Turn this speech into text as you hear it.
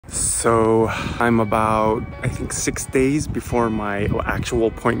So I'm about, I think, 6 days before my actual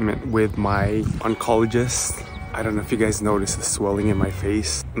appointment with my oncologist. I don't know if you guys notice the swelling in my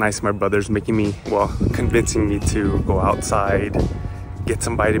face. Nice, my brother's making me, well, convincing me to go outside, get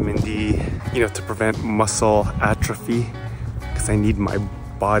some vitamin D, you know, to prevent muscle atrophy, because I need my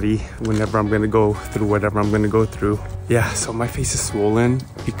body whenever I'm gonna go through whatever I'm gonna go through. Yeah, so my face is swollen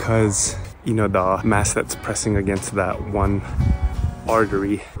because, you know, the mass that's pressing against that one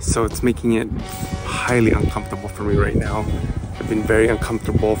artery. So it's making it highly uncomfortable for me right now. I've been very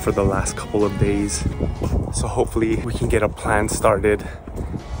uncomfortable for the last couple of days. So hopefully we can get a plan started,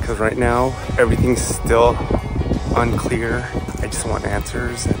 because right now everything's still unclear. I just want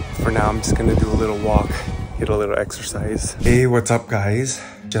answers, and for now I'm just gonna do a little walk, get a little exercise. Hey, what's up guys?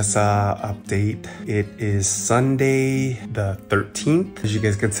 Just a update. It is Sunday the 13th. As you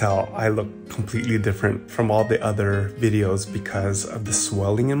guys can tell, I look completely different from all the other videos because of the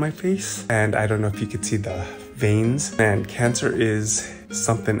swelling in my face. And I don't know if you could see the veins. And cancer is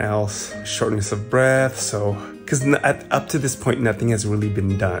something else. Shortness of breath. So, because up to this point, nothing has really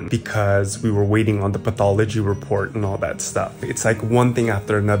been done because we were waiting on the pathology report and all that stuff. It's like one thing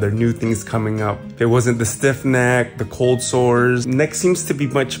after another, new things coming up. It wasn't the stiff neck, the cold sores. Neck seems to be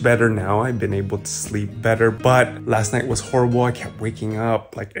much better now. I've been able to sleep better, but last night was horrible. I kept waking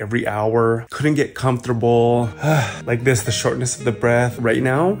up like every hour. Couldn't get comfortable. Like this, the shortness of the breath. Right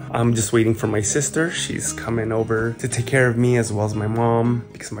now, I'm just waiting for my sister. She's coming over to take care of me as well as my mom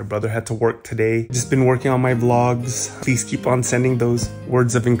because my brother had to work today. Just been working on my vlog. Please keep on sending those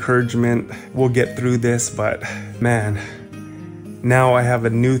words of encouragement. We'll get through this, but man, now I have a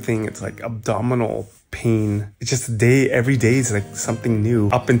new thing. It's like abdominal pain. It's just every day is like something new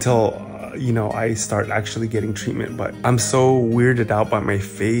up until, you know, I start actually getting treatment. But I'm so weirded out by my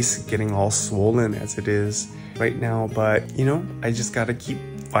face getting all swollen as it is right now. But, you know, I just gotta keep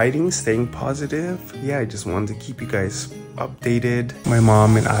fighting, staying positive. Yeah, I just wanted to keep you guys updated. My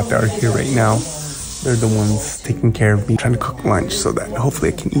mom and Ata are here right now. They're the ones taking care of me, trying to cook lunch so that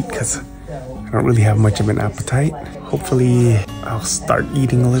hopefully I can eat because I don't really have much of an appetite. Hopefully I'll start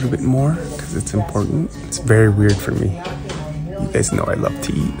eating a little bit more because it's important. It's very weird for me. You guys know I love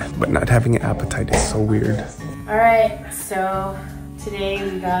to eat, but not having an appetite is so weird. All right, so today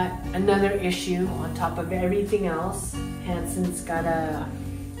we got another issue on top of everything else. Hansen's got a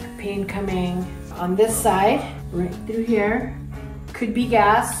pain coming on this side, right through here. Could be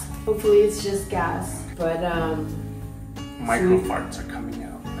gas. Hopefully it's just gas, but microfarts are coming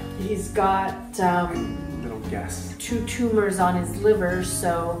out. He's got little gas. 2 tumors on his liver,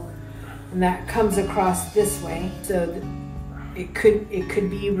 so, and that comes across this way. So it could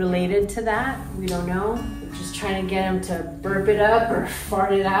be related to that. We don't know. We're just trying to get him to burp it up or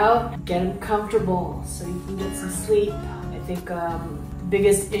fart it out, get him comfortable so he can get some sleep. I think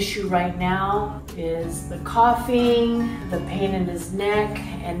biggest issue right now is the coughing, the pain in his neck,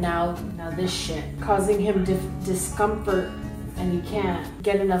 and now this shit, causing him discomfort, and he can't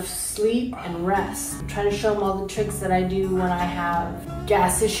get enough sleep and rest. I'm trying to show him all the tricks that I do when I have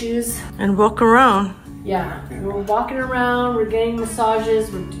gas issues. And walk around. Yeah, we're walking around, we're getting massages,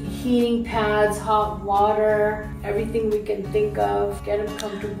 we're heating pads, hot water, everything we can think of, get him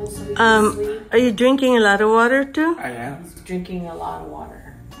comfortable so he can sleep. Are you drinking a lot of water too? I am. He's drinking a lot of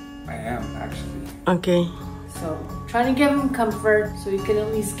water. I am, actually. Okay. So, trying to give him comfort so he can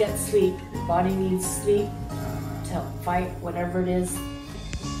at least get sleep. His body needs sleep to help fight whatever it is.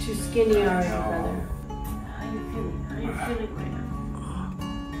 Too skinny already, brother. How you feeling? How you feeling right now?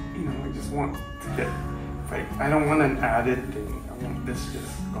 You know, I just want to get, like, I don't want an added thing. I want this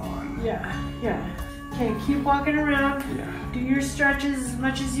just gone. Yeah. Okay, keep walking around. Yeah. Do your stretches as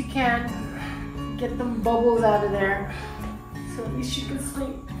much as you can. Get them bubbles out of there so at least you can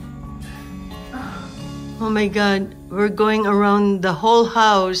sleep. Oh my God, we're going around the whole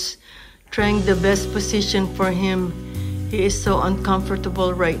house trying the best position for him. He is so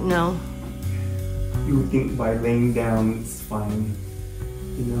uncomfortable right now. You would think by laying down it's fine,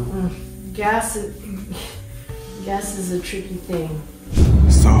 you know? Gas is a tricky thing.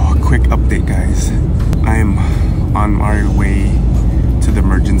 So, quick update guys. I'm on my way to the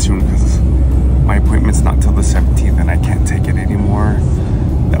emergency room because my appointment's not till the 17th and I can't take it anymore.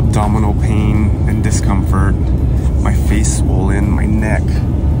 The abdominal pain and discomfort, my face swollen, my neck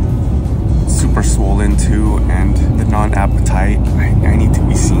super swollen too, and the non-appetite. I need to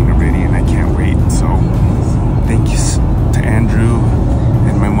be seen already and I can't wait. So thank you to Andrew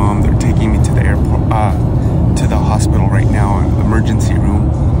and my mom. They're taking me to the airport, to the hospital right now, emergency room,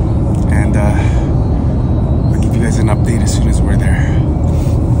 and I'll give you guys an update as soon as we're there.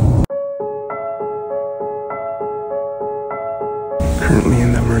 Currently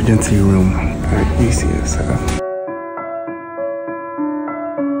in the emergency emergency room at UCSF.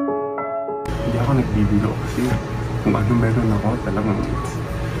 Hindi ako nagbibiro kasi kung ano meron ako talagang it's...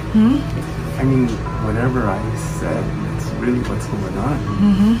 I mean, whatever I said, that's really what's going on.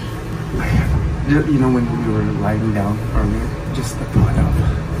 You know, when we were lying down earlier, just the thought of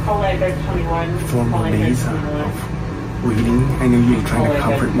 4 more days of waiting. I know you were trying to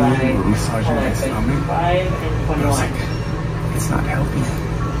comfort me, you were massaging my stomach, but I was like, it's not helping.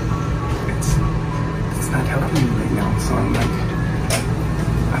 It's not helping me right now. So I'm like,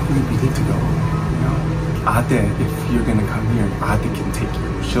 I think we need to go, you know? Ate, if you're gonna come here, Ate can take you.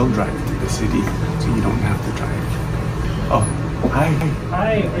 She'll drive to the city, so you don't have to drive. Oh, hi.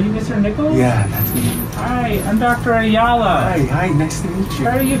 Hi, are you Mr. Nichols? Yeah, that's me. Hi, I'm Dr. Ayala. Hi, nice to meet you.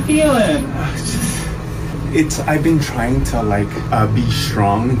 How are you feeling? I've been trying to like be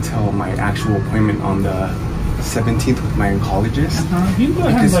strong until my actual appointment on the 17th with my oncologist. You can go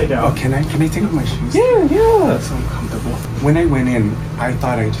ahead and lay down. Oh, can I take off my shoes? Yeah. That's so uncomfortable. When I went in, I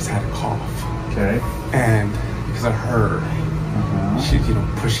thought I just had a cough. Okay. And because of her, she's, you know,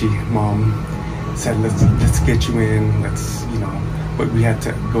 pushy mom said, let's get you in, let's, you know, but we had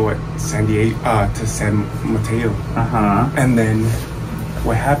to go at San Mateo. And then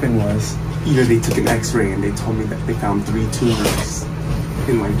what happened was, you know, they took an x-ray and they told me that they found 3 tumors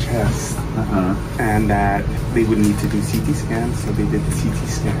in my chest and that they would need to do CT scans, so they did the CT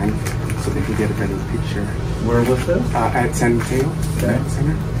scan so they could get a better picture. Where was this? At San Mateo Medical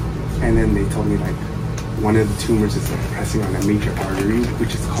Center. And then they told me like one of the tumors is like pressing on a major artery,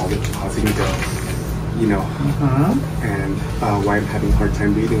 which is causing the, you know, and why I'm having a hard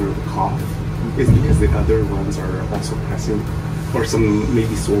time breathing or the cough is because the other ones are also pressing, or some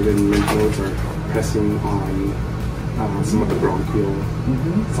maybe swollen lymph nodes are pressing on some of the bronchial,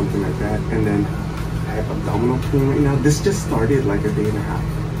 something like that. And then I have abdominal pain right now. This just started like a day and a half,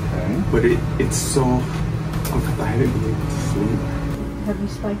 but it's so uncomfortable. I haven't been able to sleep. Have you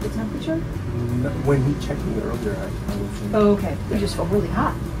spiked the temperature? When he checked me earlier, I was... Oh, okay. You just feel really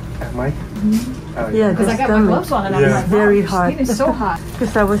hot. Am I? Yeah, Because I got my gloves on and I'm like, very wow, hot. his skin is so hot.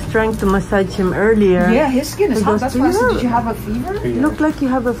 Because I was trying to massage him earlier. Yeah, his skin is hot. That's why I said, "Yeah." did you have a fever? You look like you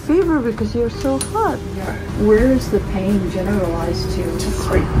have a fever because you're so hot. Where is the pain generalized to? Just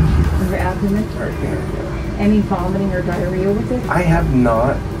right In your abdomen? right here. Any vomiting or diarrhea with it? I have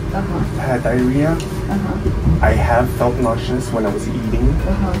not had diarrhea. I have felt nauseous when I was eating,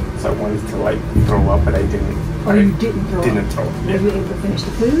 so I wanted to like throw up, but I didn't. Oh, you didn't throw up? Didn't throw up. Were you able to finish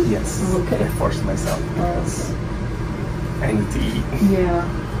the food? Yes. Okay. I forced myself because I need to eat,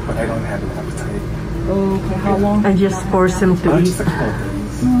 but I don't have an appetite. Okay, how long? I just force him to eat. Just a couple of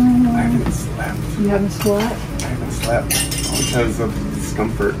days. I haven't slept. You haven't slept? I haven't slept because of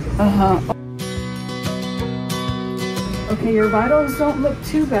discomfort. Okay, your vitals don't look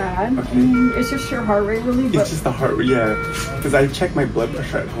too bad. I mean, it's just your heart rate really, but It's just the heart rate, yeah. Because I checked my blood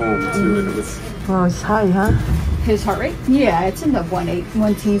pressure at home too, and it was... Oh, it's high, huh? his heart rate? Yeah, it's in the 1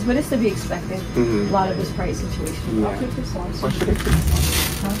 teens, but it's to be expected. A lot of his price situation. I'll keep this on. What should I put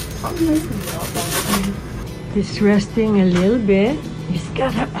this on? He's resting a little bit. He's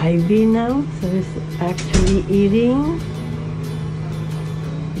got an IV now, so he's actually eating.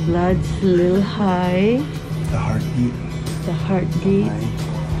 Blood's a little high. The heartbeat. The heartbeat.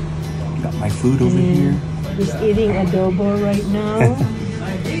 Got my food over here. He's eating adobo right now.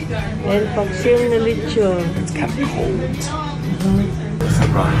 And paksiw na lechon. It's kind of cold.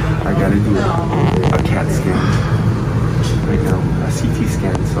 I gotta do a CAT scan right now, a CT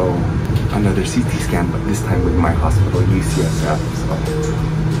scan, so another CT scan, but this time with my hospital, UCSF. So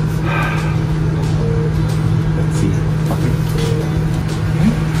let's see.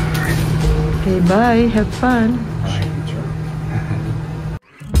 Okay, bye. Have fun.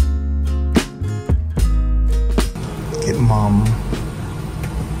 Get mom.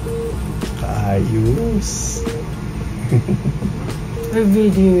 Ayos. You're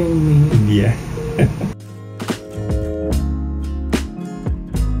videoing me. Yeah.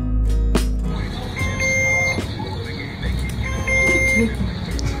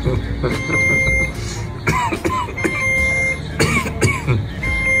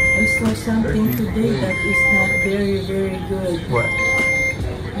 I saw something today that is not very, very good. What?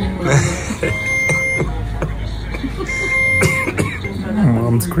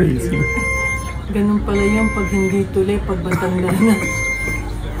 Mom's crazy. Ganun pala yung pag hindi tuloy, pag matanda na.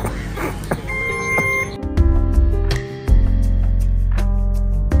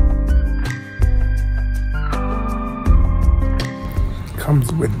 Comes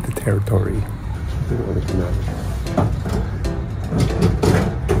with the territory.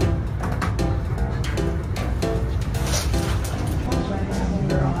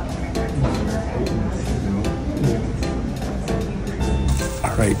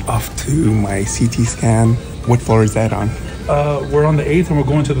 right off to my CT scan. What floor is that on? We're on the 8th and we're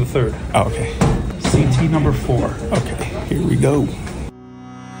going to the 3rd. Oh, okay. CT number 4. Okay, here we go.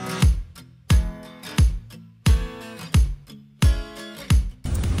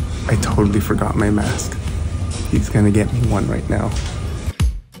 I totally forgot my mask. He's gonna get me one right now.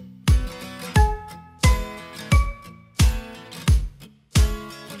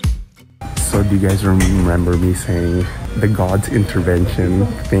 So do you guys remember me saying the God's intervention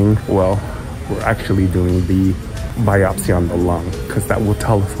thing? Well, we're actually doing the biopsy on the lung because that will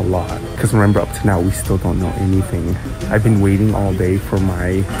tell us a lot. Because remember, up to now, we still don't know anything. I've been waiting all day for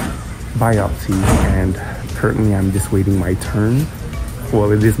my biopsy and currently I'm just waiting my turn.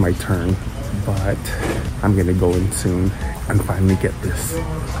 Well, it is my turn, but I'm gonna go in soon and finally get this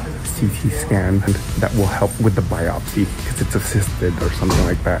CT scan that will help with the biopsy because it's assisted or something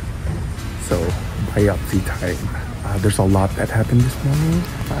like that. So biopsy time. There's a lot that happened this morning.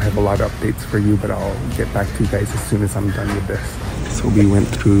 I have a lot of updates for you, but I'll get back to you guys as soon as I'm done with this. So we went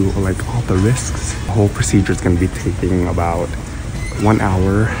through like all the risks. The whole procedure is going to be taking about 1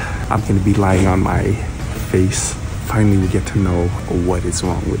 hour. I'm going to be lying on my face. Finally, we get to know what is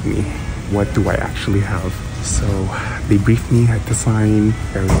wrong with me. What do I actually have? So they briefed me, I had to sign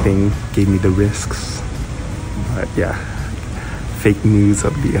everything, gave me the risks. But yeah, fake news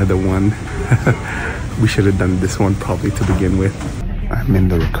of the other one. We should have done this one probably to begin with. I'm in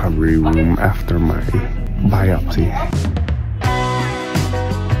the recovery room after my biopsy.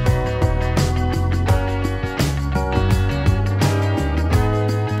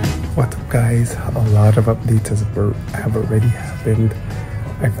 What's up guys? A lot of updates have already happened.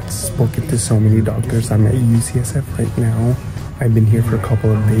 I've spoken to so many doctors. I'm at UCSF right now. I've been here for a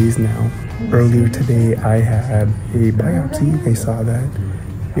couple of days now. Earlier today I had a biopsy. I saw that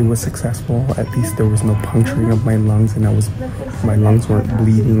it was successful. At least there was no puncturing of my lungs and my lungs weren't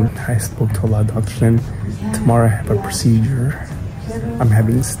bleeding. I spoke to a lot of doctors and tomorrow I have a procedure. I'm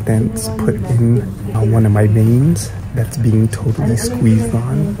having stents put in one of my veins that's being totally squeezed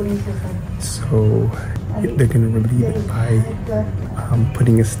on. So they're gonna relieve it by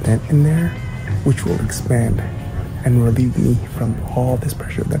putting a stent in there, which will expand and relieve me from all this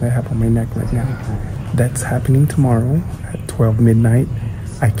pressure that I have on my neck right now. That's happening tomorrow at 12 midnight.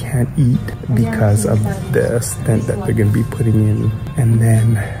 I can't eat because of the stent that they're gonna be putting in. And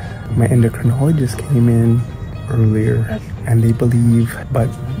then my endocrinologist came in earlier and they believe, but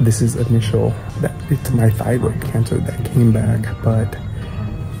this is initial, that it's my thyroid cancer that came back, but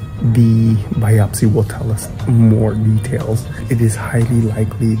the biopsy will tell us more details. It is highly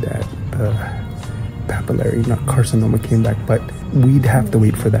likely that the papillary, not carcinoma, came back, but we'd have to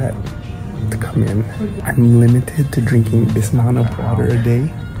wait for that to come in. I'm limited to drinking this amount of water a day.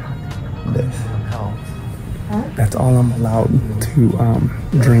 That's all I'm allowed to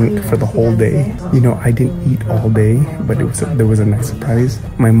drink for the whole day. You know, I didn't eat all day, but there was a nice surprise.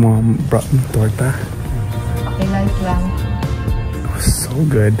 My mom brought me torta. It was so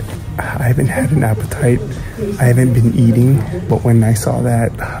good. I haven't had an appetite. I haven't been eating, but when I saw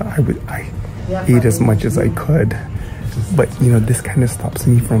that, I ate as much as I could. But you know, this kind of stops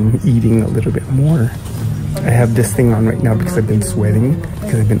me from eating a little bit more. I have this thing on right now because I've been sweating,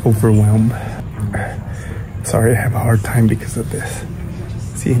 because I've been overwhelmed. Sorry, I have a hard time because of this.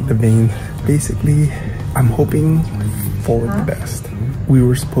 See the vein? Basically, I'm hoping for the best. We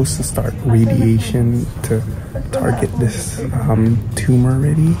were supposed to start radiation to target this tumor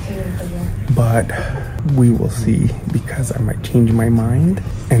already, but we will see, because I might change my mind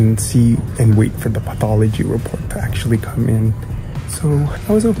and see and wait for the pathology report to actually come in. So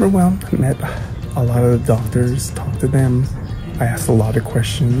I was overwhelmed. I met a lot of the doctors, talked to them. I asked a lot of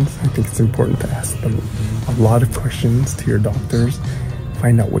questions. I think it's important to ask them a lot of questions to your doctors,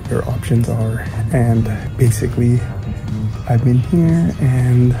 find out what your options are, and basically I've been here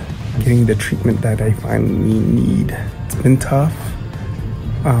and getting the treatment that I finally need. It's been tough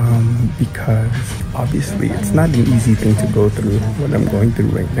because obviously it's not an easy thing to go through what I'm going through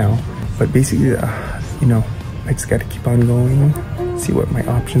right now, but basically you know, I just gotta keep on going, see what my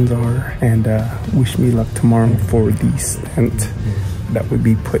options are, and wish me luck tomorrow for the stent that would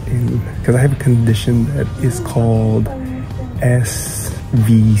be put in, because I have a condition that is called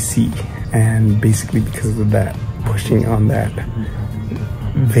SVC, and basically because of that, pushing on that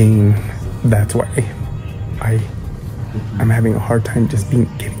vein, that's why I'm having a hard time just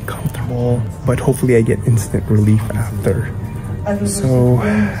getting comfortable, but hopefully I get instant relief after. So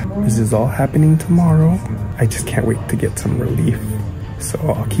this is all happening tomorrow. I just can't wait to get some relief. So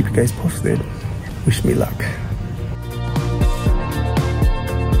I'll keep you guys posted. Wish me luck.